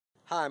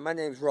Hi, my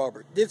name is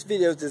Robert. This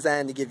video is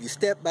designed to give you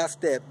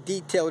step-by-step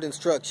detailed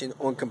instruction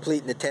on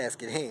completing the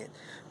task at hand.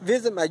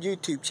 Visit my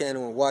YouTube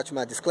channel and watch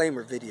my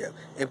disclaimer video.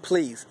 And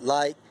please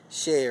like,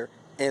 share,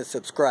 and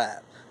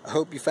subscribe. I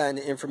hope you find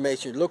the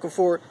information you're looking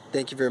for.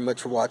 Thank you very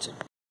much for watching.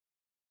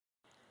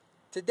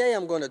 Today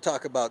I'm going to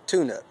talk about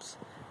tune-ups.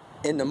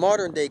 In the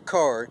modern day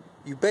car,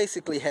 you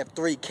basically have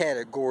three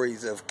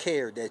categories of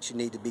care that you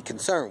need to be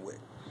concerned with.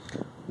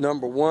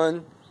 Number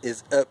one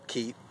is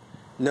upkeep.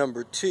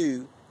 Number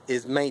two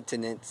is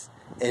maintenance,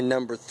 and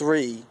number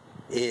three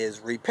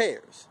is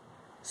repairs.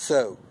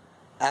 So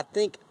I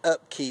think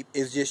upkeep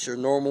is just your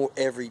normal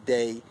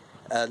everyday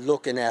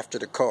looking after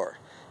the car,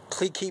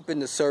 keeping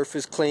the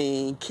surface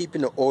clean,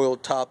 keeping the oil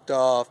topped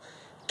off,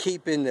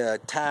 keeping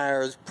the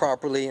tires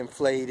properly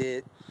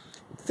inflated,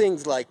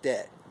 things like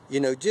that.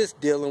 You know,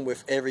 just dealing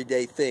with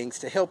everyday things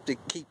to help to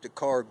keep the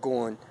car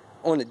going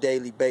on a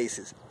daily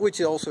basis, which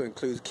also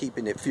includes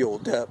keeping it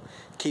fueled up,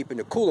 keeping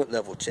the coolant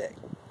level checked.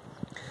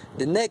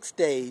 The next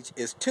stage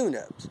is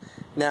tune-ups.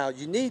 Now,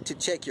 you need to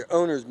check your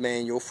owner's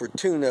manual for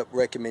tune-up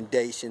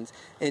recommendations,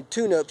 and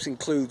tune-ups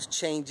includes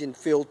changing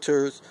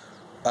filters,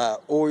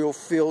 oil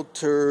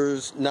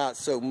filters, not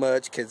so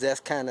much because that's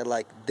kind of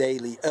like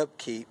daily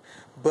upkeep,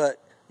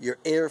 but your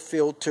air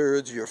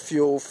filters, your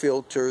fuel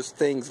filters,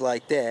 things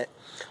like that.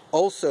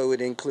 Also, it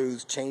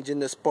includes changing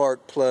the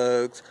spark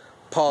plugs,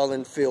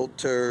 pollen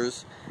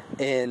filters,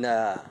 and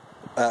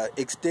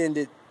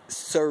extended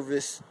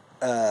service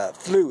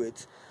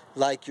fluids,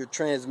 like your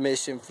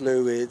transmission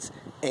fluids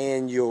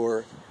and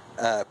your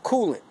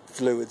coolant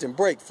fluids and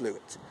brake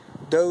fluids.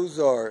 Those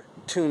are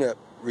tune-up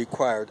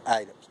required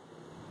items.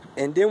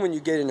 And then when you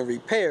get into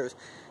repairs,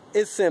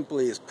 it's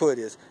simply as put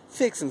as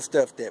fixing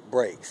stuff that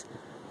breaks.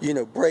 You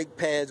know, brake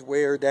pads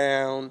wear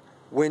down,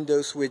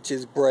 window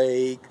switches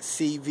break,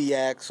 CV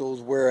axles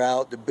wear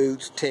out, the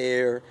boots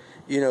tear.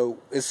 You know,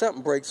 if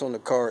something breaks on the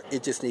car,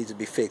 it just needs to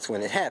be fixed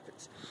when it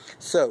happens.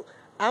 So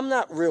I'm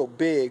not real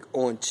big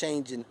on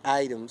changing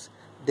items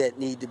that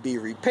need to be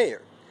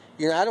repaired.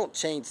 You know, I don't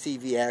change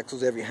CV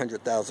axles every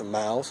 100,000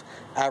 miles.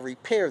 I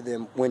repair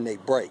them when they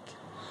break.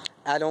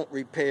 I don't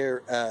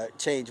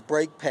change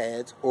brake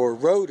pads or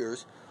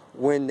rotors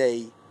when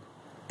they,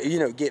 you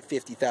know, get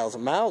 50,000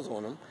 miles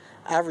on them.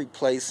 I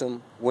replace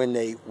them when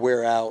they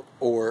wear out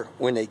or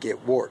when they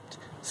get warped.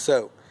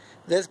 So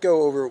let's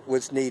go over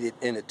what's needed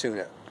in a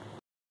tune-up.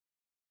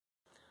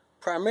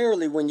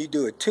 Primarily when you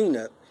do a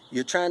tune-up,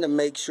 you're trying to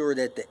make sure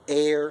that the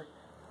air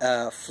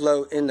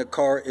flow in the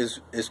car is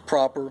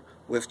proper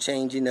with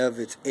changing of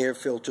its air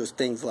filters,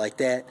 things like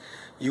that.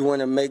 You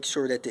want to make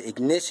sure that the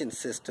ignition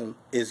system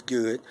is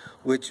good,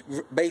 which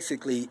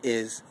basically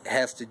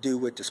has to do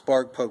with the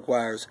spark plug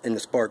wires and the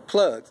spark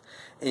plugs.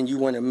 And you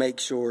want to make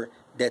sure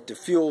that the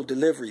fuel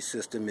delivery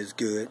system is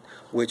good,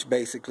 which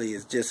basically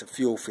is just a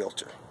fuel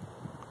filter.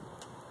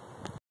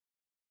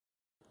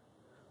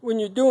 When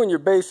you're doing your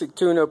basic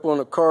tune-up on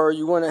a car,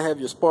 you want to have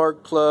your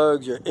spark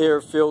plugs, your air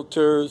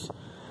filters,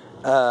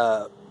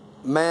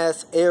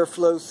 mass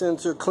airflow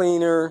sensor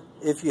cleaner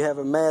if you have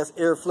a mass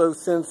airflow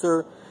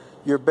sensor,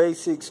 your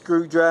basic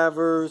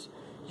screwdrivers,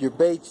 your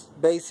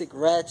basic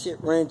ratchet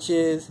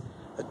wrenches,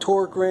 a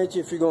torque wrench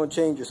if you're going to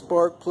change your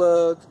spark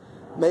plugs,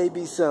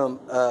 maybe some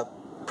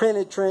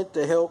penetrant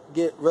to help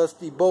get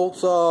rusty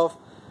bolts off,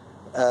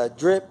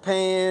 drip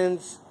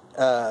pans,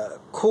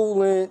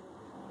 coolant,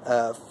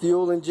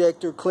 fuel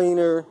injector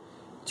cleaner,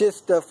 just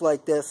stuff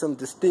like that. Some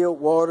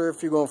distilled water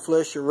if you're going to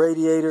flush your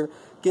radiator,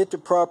 get the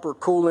proper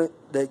coolant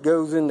that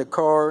goes in the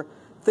car,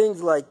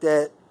 things like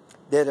that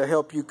that'll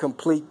help you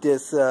complete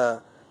this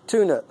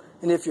tune-up.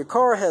 And if your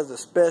car has a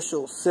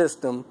special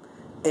system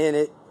in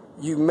it,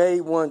 you may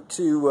want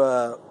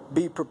to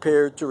be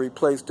prepared to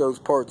replace those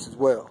parts as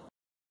well.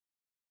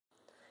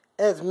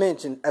 As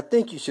mentioned, I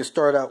think you should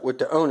start out with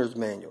the owner's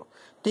manual.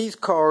 These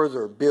cars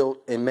are built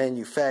and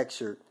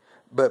manufactured,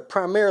 but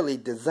primarily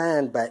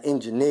designed by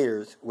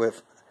engineers,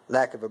 with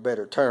lack of a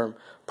better term,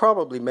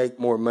 probably make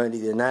more money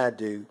than I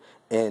do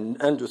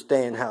and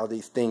understand how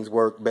these things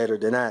work better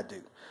than I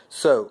do.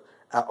 So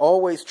I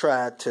always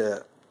try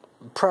to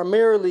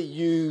primarily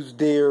use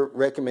their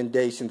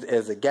recommendations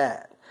as a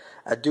guide.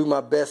 I do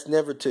my best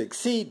never to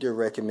exceed their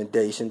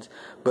recommendations,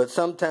 but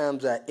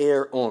sometimes I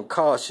err on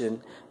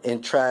caution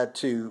and try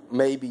to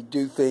maybe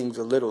do things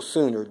a little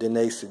sooner than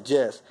they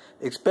suggest,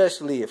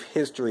 especially if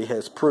history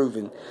has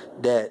proven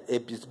that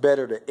it's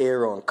better to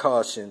err on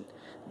caution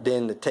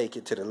than to take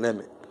it to the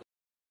limit.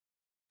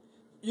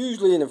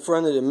 Usually in the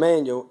front of the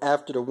manual,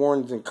 after the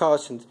warnings and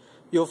cautions,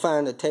 you'll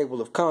find a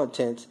table of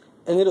contents,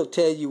 and it'll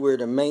tell you where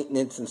the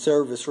maintenance and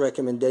service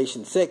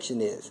recommendation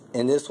section is.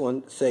 And this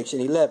one,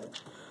 section 11.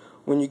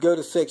 When you go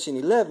to section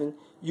 11,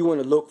 you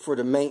want to look for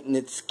the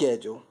maintenance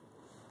schedule.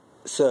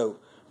 So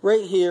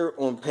right here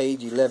on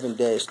page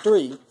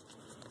 11-3,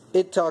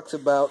 it talks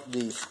about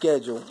the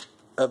schedule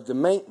of the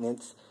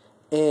maintenance,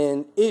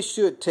 and it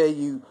should tell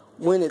you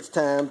when it's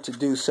time to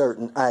do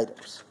certain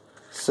items.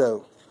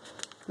 So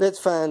let's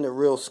find the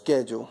real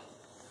schedule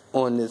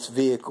on this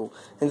vehicle.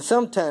 And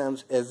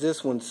sometimes, as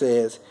this one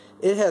says,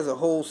 it has a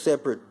whole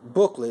separate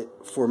booklet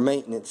for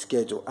maintenance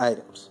schedule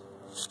items.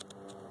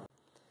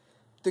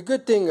 The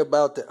good thing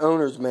about the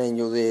owner's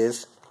manual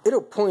is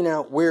it'll point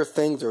out where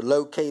things are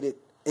located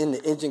in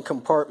the engine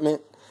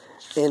compartment,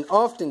 and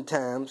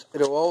oftentimes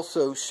it'll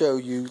also show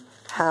you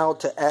how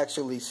to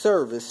actually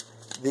service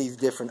these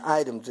different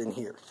items in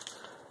here.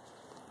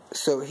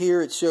 So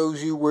here it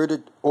shows you where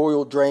the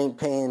oil drain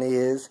pan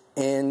is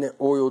and the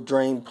oil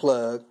drain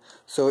plug.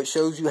 So it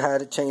shows you how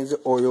to change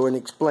the oil and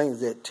explains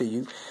that to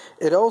you.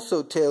 It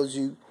also tells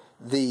you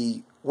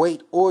the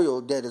weight oil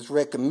that is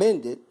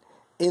recommended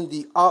in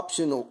the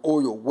optional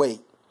oil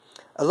weight.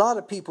 A lot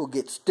of people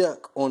get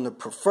stuck on the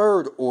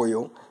preferred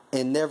oil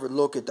and never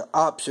look at the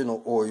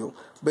optional oil.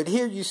 But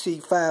here you see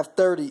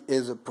 530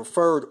 is a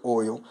preferred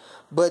oil,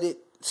 but it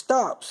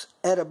stops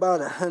at about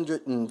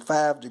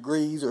 105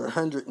 degrees or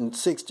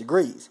 106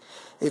 degrees.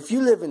 If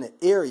you live in an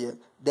area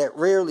that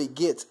rarely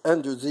gets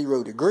under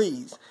 0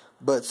 degrees,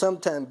 but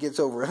sometimes gets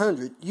over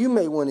 100, you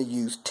may want to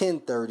use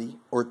 1030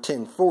 or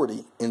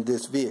 1040 in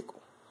this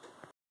vehicle.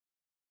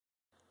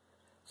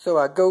 So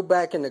I go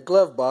back in the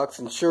glove box,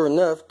 and sure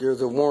enough,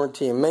 there's a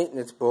warranty and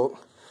maintenance book.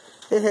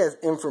 It has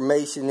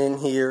information in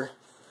here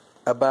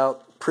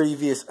about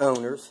previous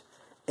owners.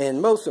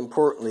 And most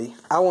importantly,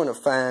 I want to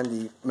find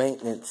the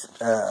maintenance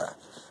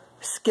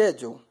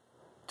schedule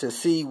to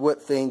see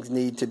what things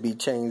need to be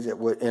changed at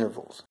what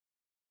intervals.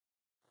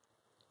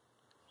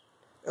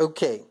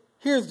 Okay,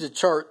 here's the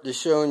chart that's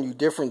showing you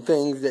different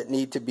things that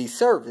need to be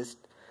serviced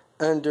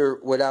under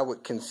what I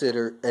would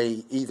consider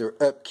a either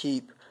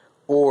upkeep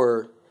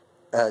or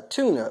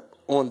tune-up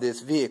on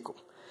this vehicle.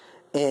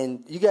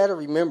 And you got to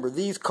remember,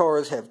 these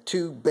cars have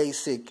two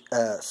basic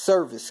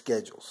service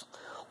schedules.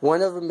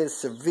 One of them is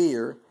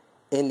severe,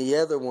 and the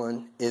other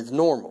one is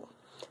normal.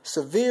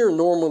 Severe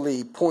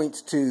normally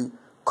points to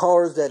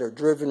cars that are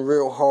driven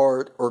real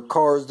hard or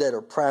cars that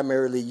are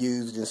primarily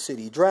used in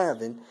city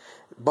driving,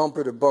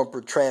 bumper-to-bumper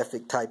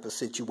traffic type of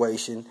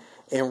situation,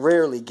 and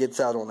rarely gets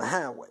out on the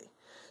highway.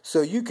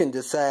 So you can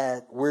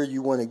decide where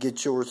you want to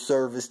get your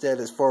service at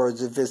as far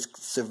as if it's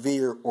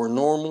severe or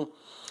normal.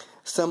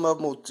 Some of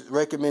them will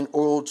recommend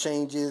oil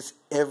changes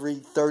every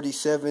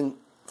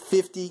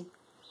 3750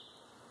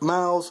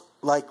 miles,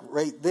 like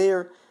right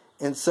there.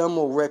 And some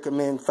will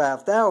recommend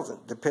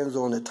 5,000, depends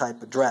on the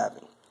type of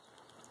driving.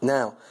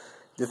 Now,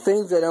 the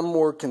things that I'm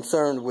more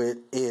concerned with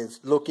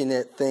is looking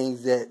at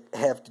things that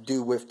have to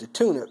do with the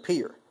tune-up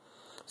here.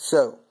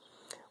 So,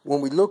 when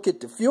we look at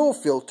the fuel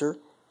filter,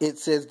 it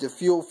says the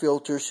fuel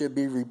filter should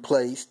be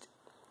replaced,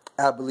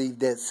 I believe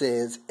that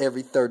says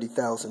every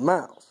 30,000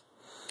 miles.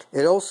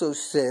 It also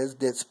says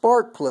that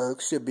spark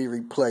plugs should be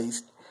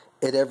replaced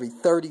at every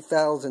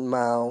 30,000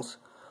 miles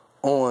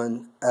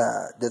on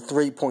the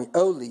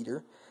 3.0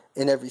 liter,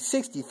 and every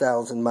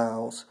 60,000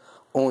 miles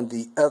on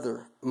the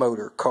other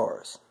motor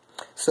cars.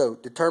 So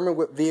determine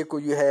what vehicle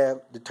you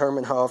have,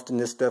 determine how often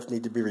this stuff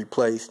needs to be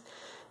replaced,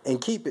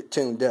 and keep it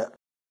tuned up.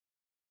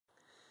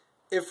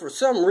 If for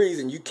some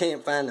reason you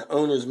can't find the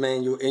owner's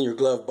manual in your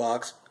glove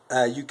box,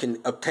 you can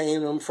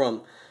obtain them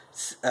from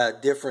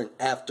different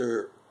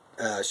after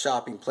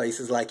shopping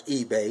places like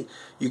eBay.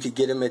 You could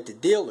get them at the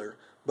dealer.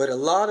 But a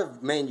lot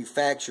of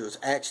manufacturers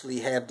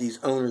actually have these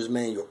owner's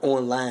manual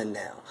online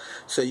now.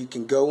 So you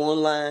can go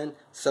online.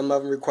 Some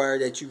of them require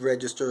that you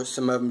register.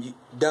 Some of them you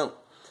don't.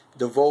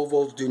 The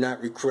Volvos do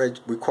not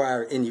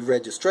require any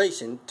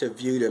registration to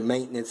view the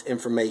maintenance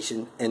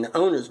information in the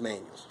owner's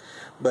manuals.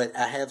 But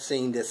I have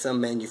seen that some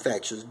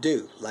manufacturers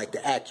do, like the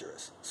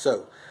Acuras.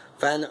 So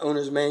find the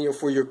owner's manual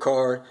for your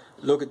car,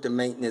 look at the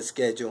maintenance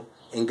schedule,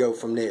 and go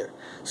from there.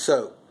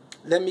 So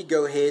let me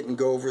go ahead and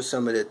go over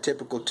some of the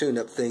typical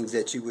tune-up things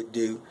that you would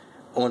do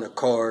on a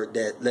car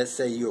that, let's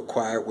say, you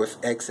acquired with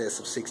excess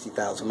of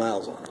 60,000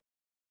 miles on it.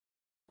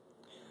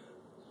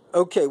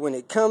 Okay, when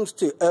it comes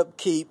to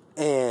upkeep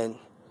and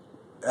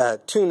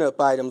tune-up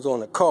items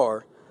on a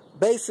car,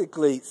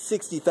 basically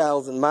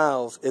 60,000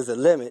 miles is a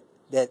limit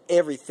that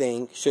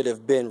everything should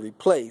have been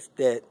replaced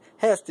that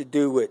has to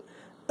do with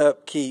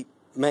upkeep,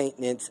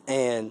 maintenance,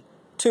 and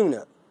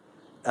tune-up.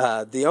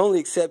 The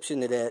only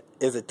exception to that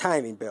is a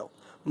timing belt.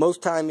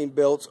 Most timing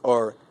belts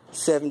are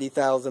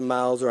 70,000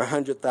 miles or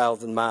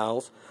 100,000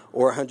 miles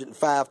or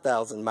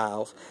 105,000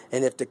 miles.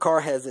 And if the car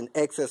has an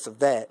excess of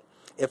that,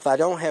 if I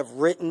don't have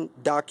written,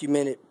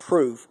 documented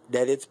proof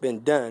that it's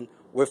been done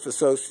with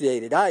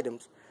associated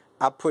items,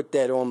 I put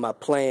that on my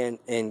plan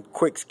and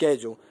quick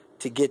schedule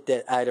to get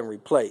that item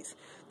replaced.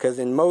 Because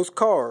in most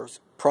cars,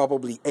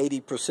 probably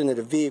 80% of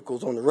the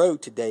vehicles on the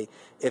road today,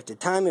 if the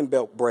timing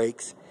belt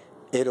breaks,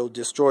 it'll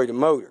destroy the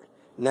motor.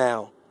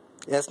 Now,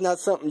 that's not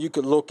something you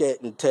can look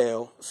at and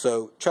tell,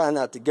 so try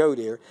not to go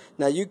there.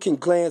 Now, you can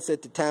glance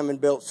at the timing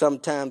belt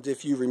sometimes.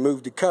 If you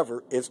remove the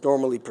cover, it's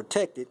normally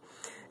protected.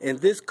 In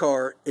this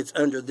car, it's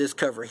under this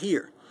cover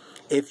here.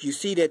 If you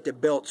see that the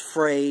belt's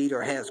frayed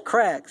or has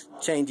cracks,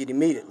 change it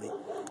immediately.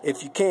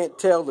 If you can't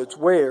tell it's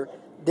wear,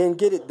 then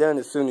get it done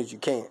as soon as you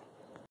can.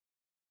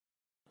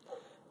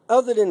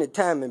 Other than the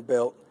timing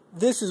belt,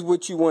 this is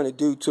what you want to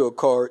do to a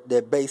car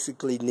that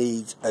basically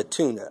needs a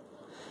tune-up.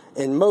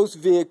 In most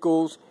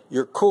vehicles,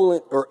 your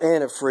coolant or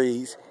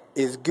antifreeze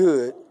is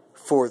good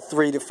for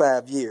 3 to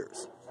 5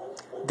 years.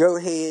 Go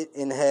ahead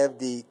and have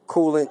the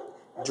coolant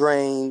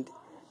drained,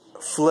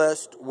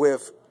 flushed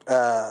with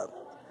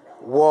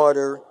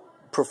water,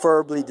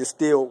 preferably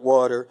distilled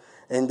water,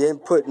 and then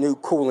put new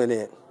coolant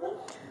in.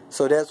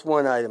 So that's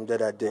one item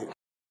that I do.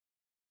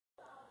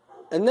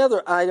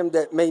 Another item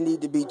that may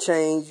need to be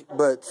changed,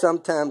 but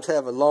sometimes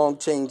have a long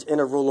change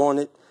interval on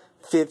it,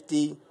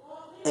 50,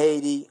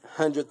 80,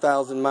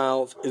 100,000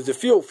 miles, is the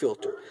fuel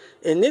filter.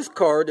 In this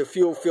car, the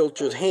fuel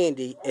filter is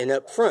handy and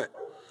up front.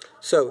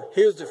 So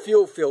here's the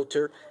fuel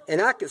filter, and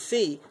I can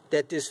see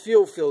that this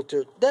fuel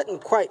filter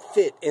doesn't quite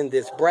fit in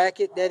this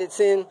bracket that it's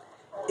in.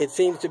 It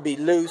seems to be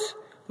loose.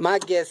 My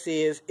guess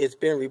is it's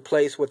been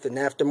replaced with an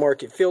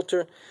aftermarket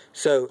filter,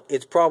 so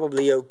it's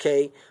probably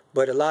okay.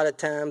 But a lot of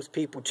times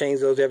people change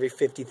those every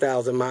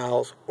 50,000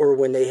 miles, or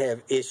when they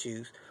have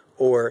issues,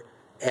 or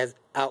as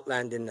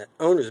outlined in the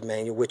owner's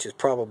manual, which is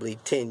probably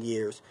 10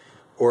 years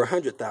or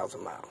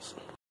 100,000 miles.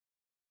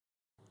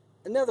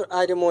 Another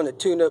item on the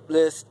tune-up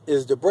list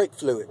is the brake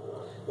fluid.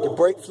 The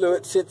brake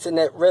fluid sits in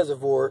that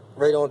reservoir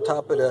right on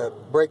top of the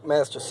brake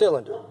master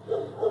cylinder.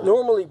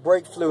 Normally,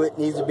 brake fluid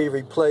needs to be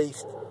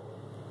replaced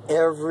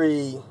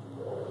every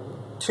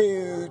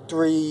 2,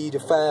 3 to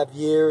 5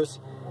 years,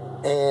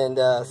 and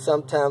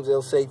sometimes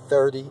they'll say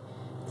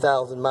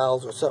 30,000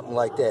 miles or something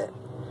like that.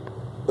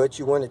 But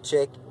you want to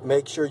check,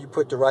 make sure you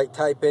put the right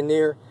type in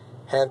there,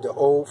 have the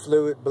old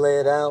fluid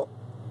bled out,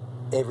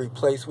 and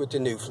replace with the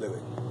new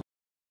fluid.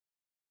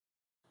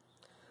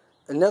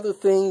 Another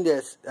thing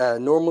that's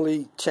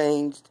normally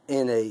changed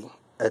in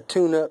a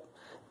tune-up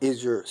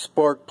is your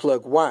spark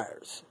plug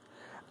wires.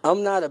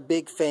 I'm not a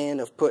big fan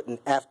of putting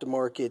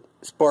aftermarket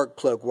spark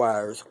plug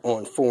wires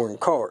on foreign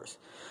cars.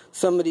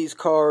 Some of these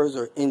cars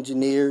are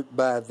engineered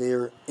by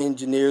their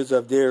engineers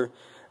of their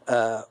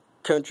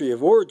country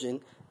of origin,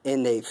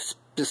 and they've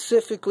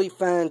specifically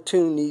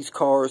fine-tuned these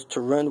cars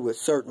to run with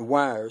certain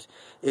wires.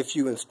 If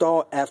you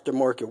install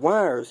aftermarket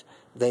wires,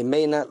 they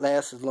may not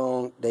last as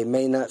long, they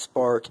may not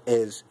spark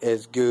as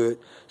good.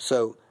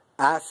 So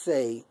I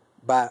say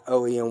buy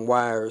OEM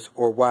wires,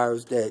 or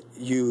wires that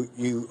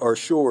you are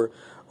sure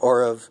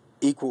are of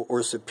equal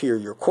or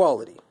superior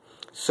quality.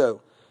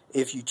 So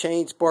if you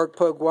change spark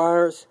plug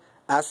wires,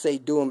 I say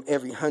do them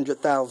every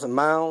 100,000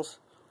 miles,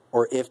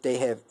 or if they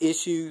have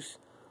issues,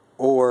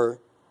 or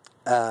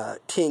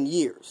 10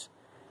 years.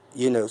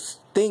 You know,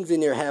 things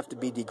in there have to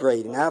be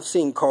degrading. I've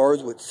seen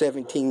cars with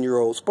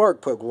 17-year-old spark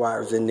plug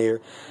wires in there,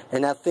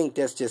 and I think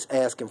that's just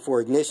asking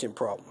for ignition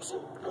problems.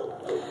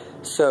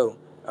 So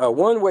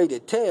one way to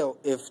tell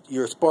if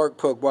your spark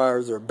plug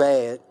wires are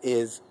bad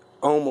is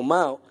ohm them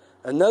out.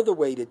 Another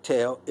way to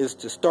tell is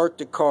to start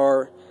the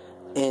car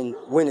and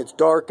when it's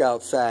dark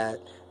outside,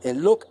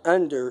 and look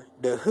under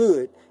the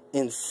hood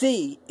and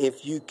see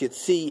if you could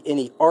see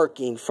any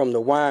arcing from the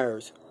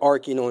wires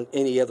arcing on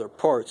any other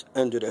parts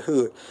under the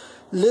hood.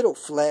 Little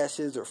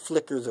flashes or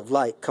flickers of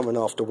light coming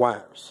off the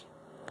wires.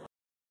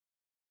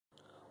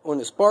 On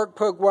the spark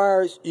plug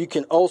wires, you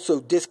can also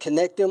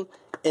disconnect them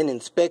and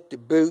inspect the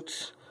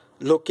boots.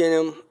 Look in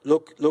them,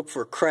 look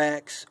for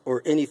cracks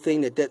or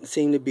anything that doesn't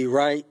seem to be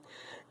right.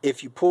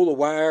 If you pull a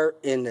wire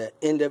and the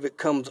end of it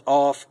comes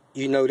off,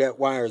 you know that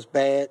wire is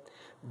bad.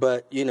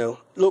 But, you know,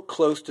 look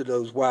close to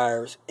those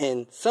wires.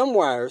 And some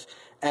wires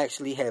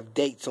actually have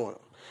dates on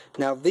them.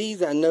 Now,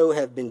 these I know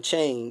have been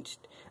changed.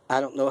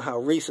 I don't know how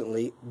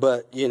recently,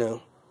 but, you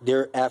know,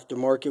 they're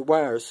aftermarket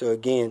wires. So,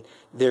 again,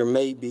 there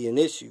may be an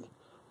issue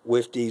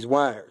with these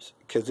wires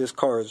because this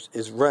car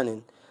is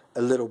running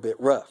a little bit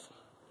rough.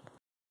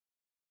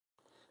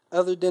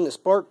 Other than the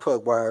spark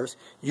plug wires,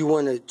 you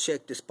want to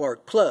check the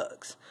spark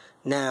plugs.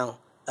 Now,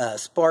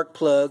 spark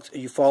plugs,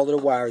 you follow the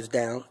wires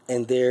down,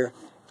 and they're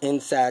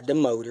inside the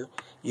motor.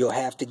 You'll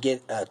have to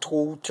get a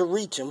tool to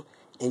reach them,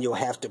 and you'll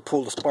have to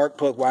pull the spark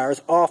plug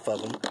wires off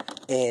of them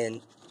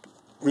and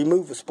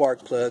remove the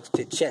spark plugs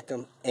to check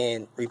them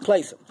and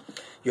replace them.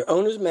 Your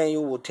owner's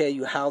manual will tell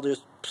you how they're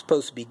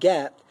supposed to be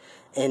gapped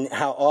and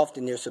how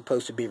often they're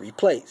supposed to be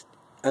replaced.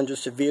 Under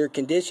severe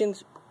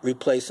conditions,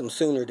 replace them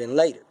sooner than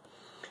later.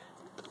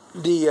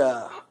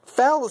 The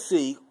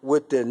fallacy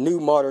with the new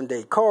modern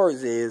day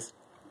cars is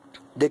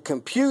the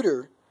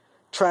computer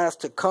tries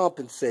to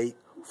compensate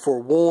for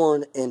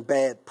worn and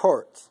bad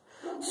parts.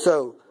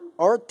 So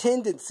our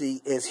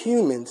tendency as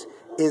humans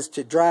is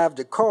to drive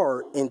the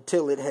car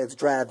until it has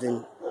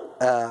driving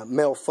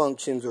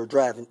malfunctions or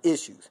driving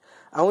issues.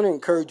 I want to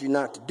encourage you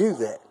not to do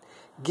that.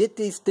 Get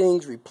these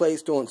things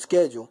replaced on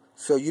schedule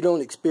so you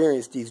don't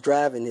experience these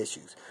driving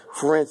issues.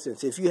 For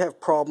instance, if you have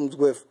problems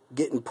with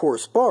getting poor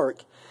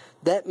spark,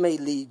 that may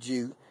lead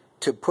you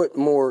to put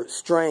more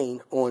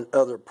strain on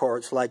other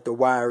parts like the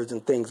wires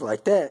and things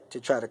like that to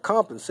try to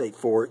compensate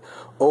for it,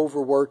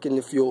 overworking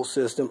the fuel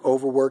system,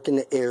 overworking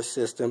the air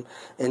system,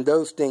 and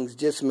those things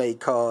just may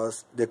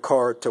cause the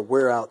car to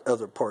wear out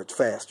other parts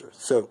faster.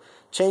 So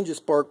change your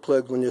spark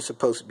plugs when they're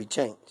supposed to be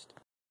changed.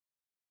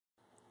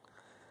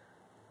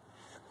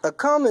 A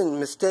common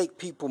mistake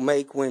people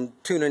make when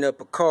tuning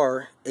up a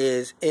car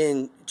is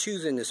in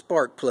choosing the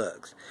spark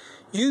plugs.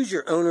 Use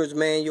your owner's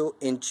manual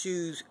and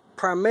choose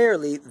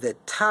primarily the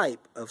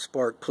type of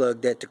spark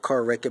plug that the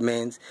car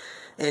recommends,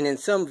 and in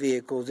some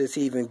vehicles it's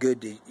even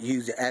good to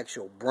use the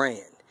actual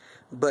brand,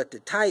 but the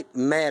type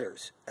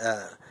matters.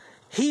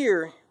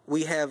 Here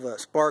we have a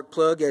spark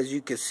plug. As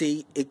you can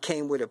see, it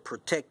came with a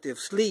protective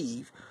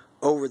sleeve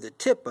over the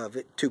tip of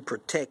it to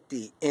protect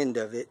the end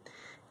of it,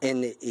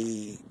 and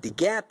the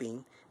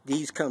gapping,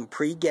 these come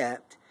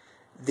pre-gapped.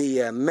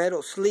 The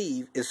metal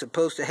sleeve is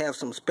supposed to have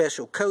some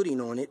special coating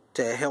on it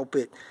to help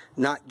it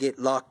not get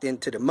locked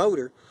into the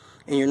motor,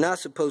 and you're not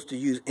supposed to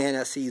use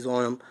anti-seize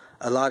on them.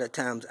 A lot of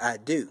times I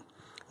do.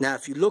 Now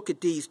if you look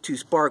at these two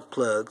spark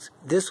plugs,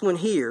 this one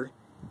here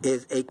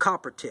is a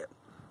copper tip.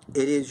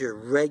 It is your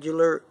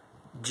regular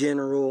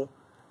general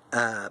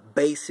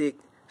basic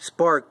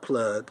spark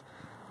plug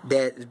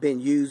that has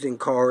been used in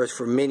cars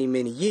for many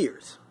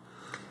years.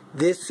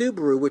 This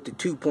Subaru with the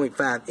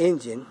 2.5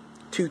 engine,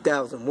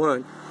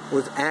 2001,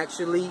 was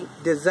actually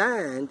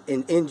designed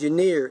and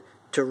engineered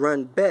to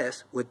run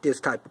best with this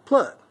type of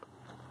plug.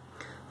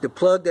 The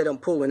plug that I'm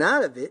pulling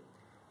out of it,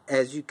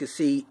 as you can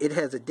see, it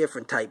has a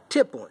different type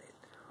tip on it.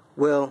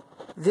 Well,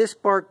 this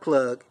spark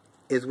plug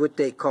is what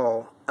they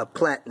call a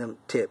platinum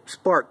tip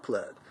spark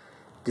plug.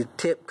 The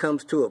tip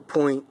comes to a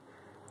point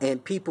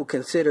and people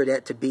consider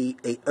that to be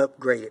a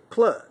upgraded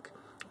plug.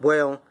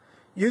 Well,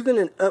 using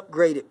an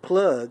upgraded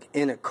plug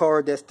in a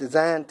car that's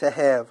designed to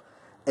have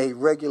a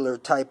regular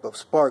type of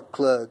spark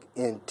plug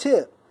and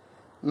tip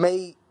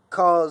may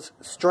cause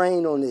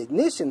strain on the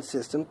ignition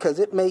system, because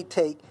it may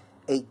take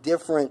a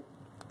different,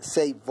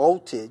 say,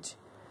 voltage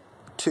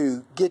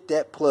to get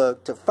that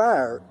plug to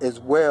fire, as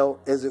well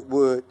as it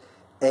would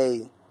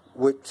a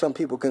what some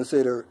people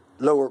consider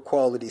lower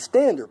quality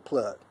standard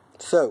plug.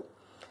 So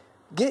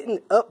getting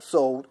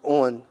upsold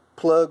on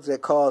plugs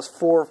that cost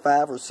 $4 or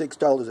 $5 or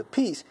 $6 a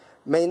piece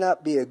may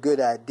not be a good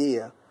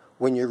idea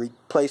when you're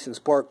replacing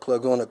spark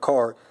plugs on a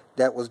car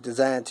that was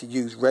designed to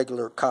use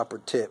regular copper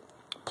tip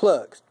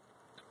plugs.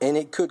 And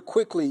it could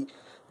quickly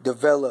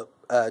develop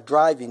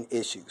driving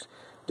issues.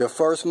 The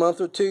first month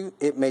or two,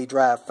 it may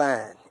drive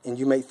fine, and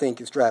you may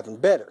think it's driving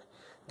better.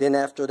 Then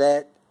after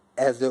that,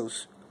 as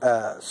those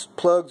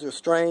plugs are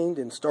strained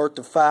and start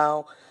to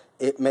foul,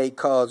 it may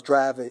cause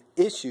driving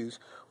issues,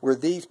 where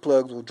these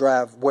plugs will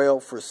drive well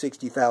for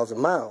 60,000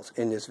 miles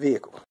in this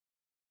vehicle.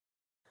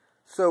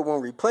 So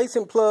when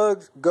replacing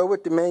plugs, go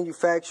with the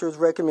manufacturer's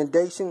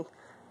recommendation.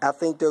 I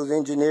think those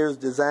engineers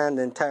designed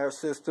the entire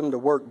system to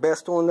work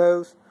best on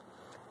those.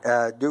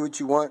 Do what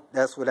you want.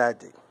 That's what I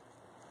do.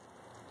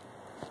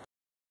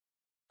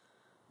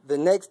 The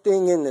next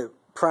thing in the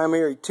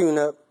primary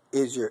tune-up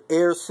is your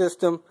air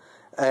system.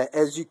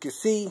 As you can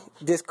see,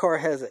 this car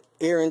has an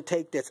air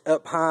intake that's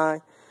up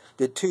high.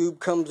 The tube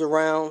comes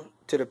around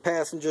to the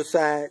passenger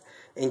side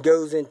and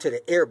goes into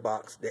the air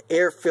box. The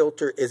air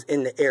filter is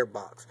in the air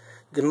box.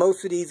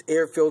 Most of these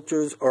air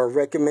filters are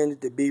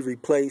recommended to be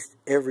replaced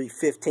every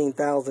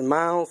 15,000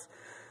 miles.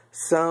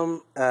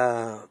 Some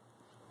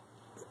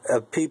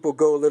people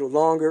go a little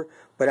longer,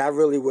 but I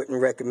really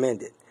wouldn't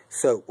recommend it.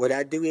 So what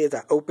I do is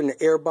I open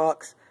the air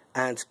box,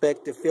 I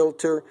inspect the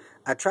filter,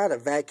 I try to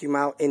vacuum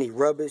out any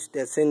rubbish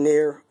that's in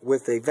there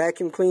with a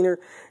vacuum cleaner,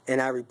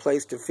 and I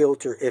replace the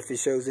filter if it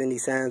shows any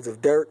signs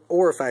of dirt,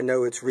 or if I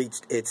know it's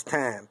reached its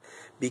time.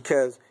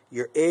 Because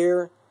your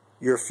air,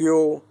 your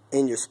fuel,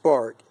 and your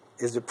spark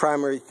is the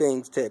primary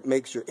things that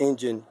makes your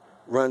engine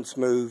run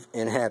smooth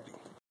and happy.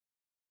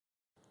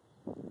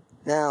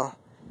 Now,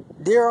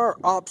 there are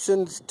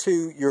options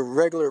to your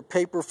regular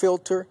paper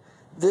filter.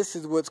 This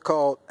is what's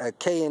called a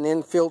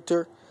K&N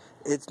filter.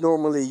 It's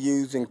normally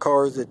used in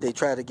cars that they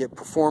try to get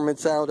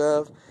performance out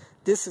of.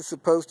 This is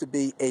supposed to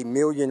be a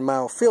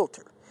 1,000,000-mile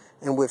filter.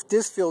 And with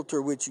this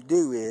filter, what you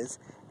do is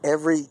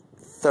every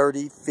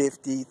 30,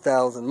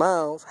 50,000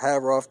 miles,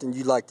 however often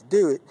you like to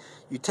do it,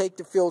 you take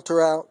the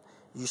filter out,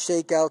 you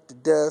shake out the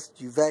dust,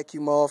 you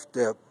vacuum off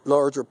the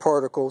larger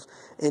particles,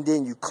 and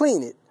then you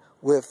clean it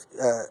with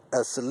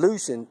a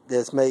solution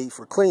that's made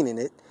for cleaning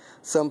it.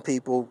 Some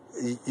people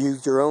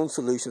use their own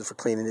solutions for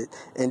cleaning it,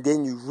 and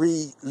then you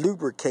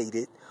re-lubricate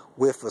it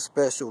with a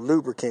special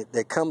lubricant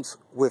that comes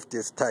with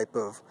this type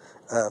of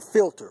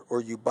filter,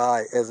 or you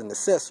buy as an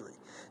accessory.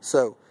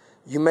 So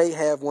you may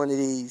have one of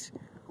these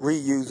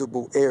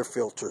reusable air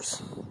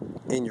filters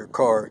in your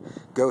car.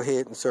 Go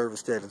ahead and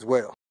service that as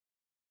well.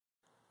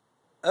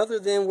 Other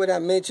than what I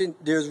mentioned,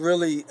 there's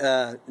really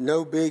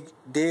no big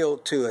deal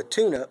to a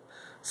tune-up.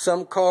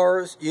 Some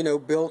cars,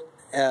 built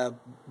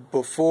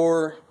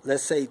before,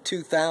 let's say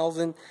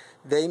 2000,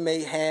 they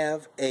may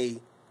have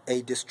a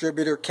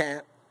distributor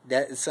cap.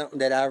 That is something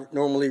that I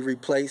normally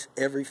replace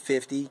every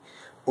 50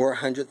 or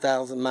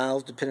 100,000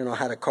 miles, depending on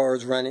how the car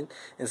is running.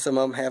 And some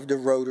of them have the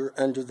rotor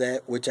under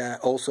that, which I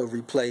also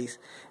replace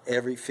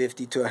every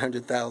 50 to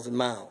 100,000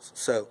 miles.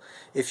 So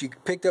if you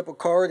picked up a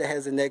car that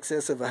has an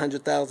excess of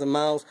 100,000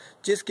 miles,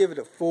 just give it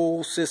a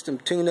full system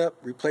tune-up,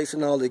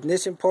 replacing all the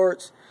ignition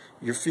parts,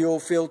 your fuel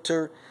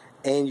filter,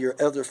 and your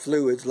other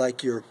fluids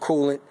like your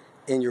coolant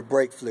and your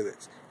brake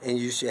fluids. And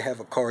you should have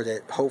a car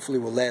that hopefully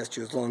will last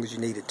you as long as you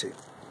need it to.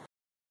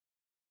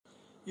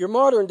 Your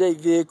modern day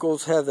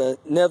vehicles have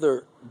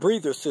another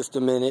breather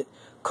system in it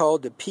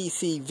called the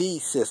PCV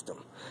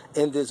system.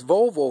 And this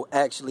Volvo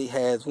actually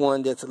has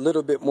one that's a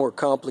little bit more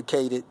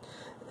complicated,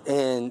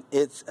 and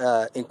it's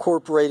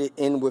incorporated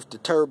in with the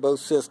turbo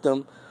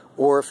system,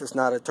 or if it's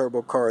not a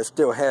turbo car, it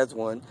still has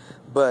one,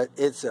 but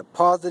it's a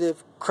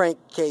positive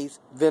crankcase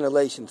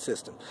ventilation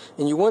system.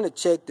 And you want to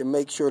check to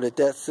make sure that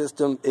that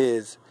system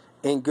is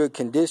in good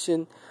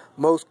condition.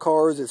 Most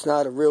cars, it's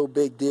not a real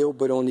big deal,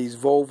 but on these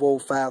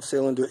Volvo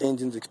 5-cylinder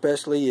engines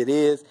especially, it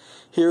is.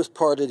 Here's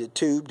part of the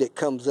tube that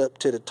comes up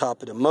to the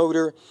top of the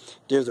motor.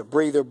 There's a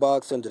breather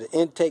box under the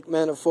intake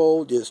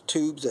manifold. There's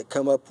tubes that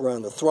come up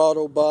around the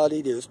throttle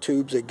body. There's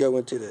tubes that go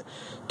into the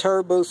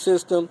turbo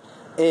system.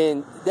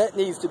 And that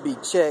needs to be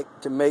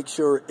checked to make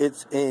sure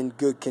it's in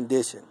good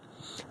condition.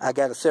 I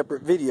got a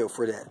separate video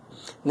for that.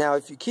 Now,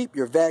 if you keep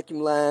your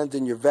vacuum lines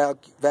and your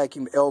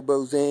vacuum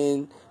elbows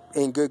in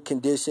good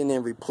condition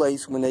and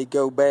replace when they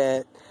go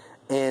bad,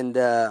 and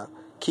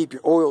keep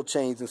your oil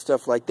change and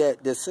stuff like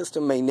that, this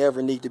system may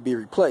never need to be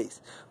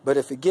replaced. But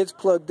if it gets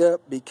plugged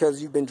up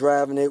because you've been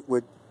driving it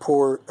with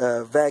poor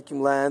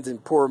vacuum lines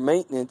and poor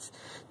maintenance,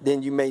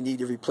 then you may need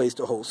to replace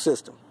the whole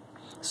system.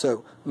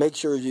 So make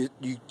sure you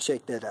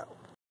check that out.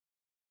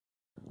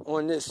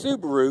 On this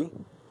Subaru,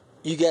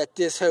 you got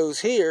this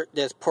hose here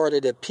that's part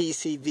of the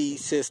PCV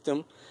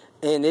system,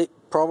 and it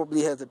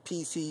probably has a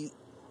PCV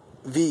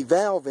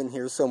valve in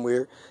here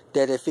somewhere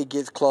that if it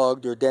gets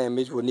clogged or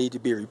damaged will need to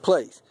be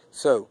replaced.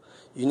 So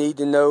you need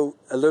to know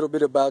a little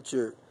bit about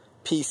your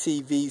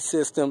PCV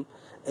system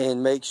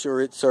and make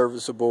sure it's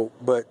serviceable,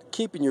 but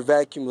keeping your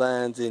vacuum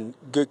lines in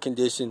good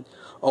condition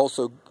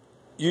also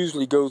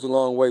usually goes a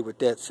long way with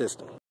that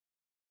system.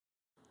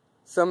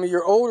 Some of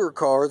your older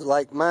cars,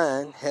 like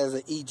mine, has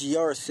an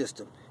EGR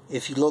system.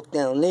 If you look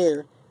down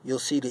there, you'll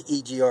see the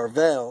EGR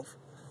valve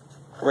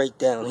right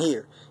down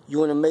here. You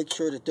want to make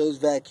sure that those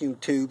vacuum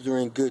tubes are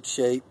in good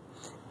shape,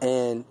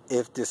 and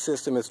if the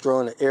system is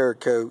throwing an error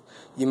code,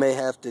 you may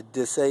have to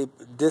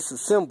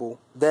disassemble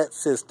that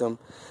system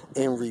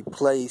and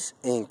replace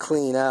and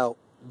clean out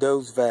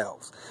those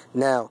valves.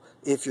 Now,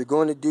 if you're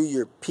going to do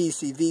your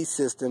PCV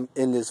system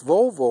in this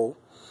Volvo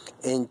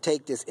and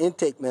take this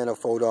intake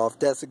manifold off,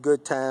 that's a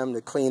good time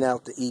to clean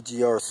out the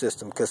EGR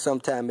system, because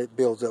sometimes it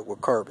builds up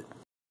with carbon.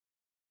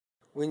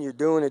 When you're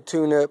doing a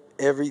tune-up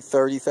every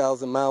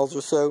 30,000 miles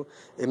or so,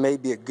 it may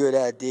be a good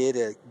idea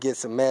to get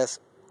some mass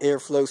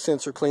airflow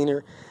sensor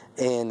cleaner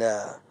and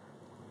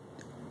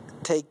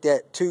take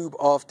that tube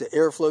off the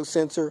airflow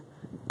sensor,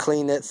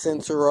 clean that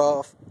sensor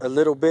off a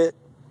little bit,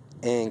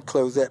 and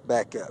close that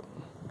back up.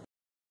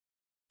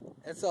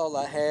 That's all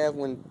I have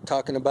when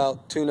talking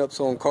about tune-ups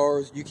on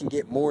cars. You can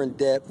get more in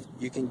depth.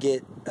 You can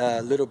get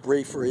a little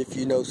briefer if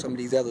you know some of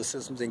these other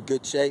systems in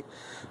good shape.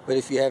 But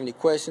if you have any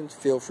questions,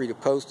 feel free to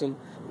post them.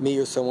 Me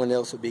or someone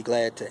else will be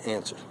glad to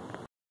answer.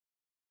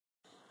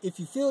 If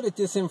you feel that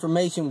this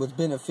information was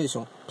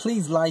beneficial,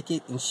 please like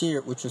it and share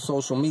it with your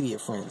social media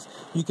friends.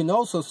 You can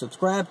also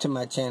subscribe to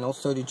my channel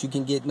so that you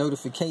can get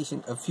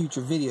notification of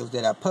future videos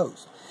that I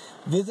post.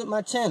 Visit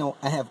my channel.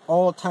 I have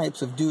all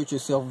types of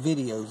do-it-yourself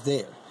videos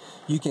there.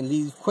 You can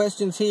leave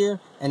questions here,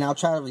 and I'll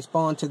try to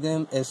respond to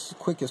them as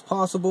quick as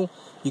possible.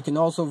 You can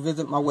also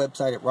visit my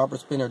website at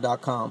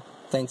robertspinner.com.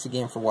 Thanks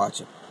again for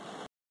watching.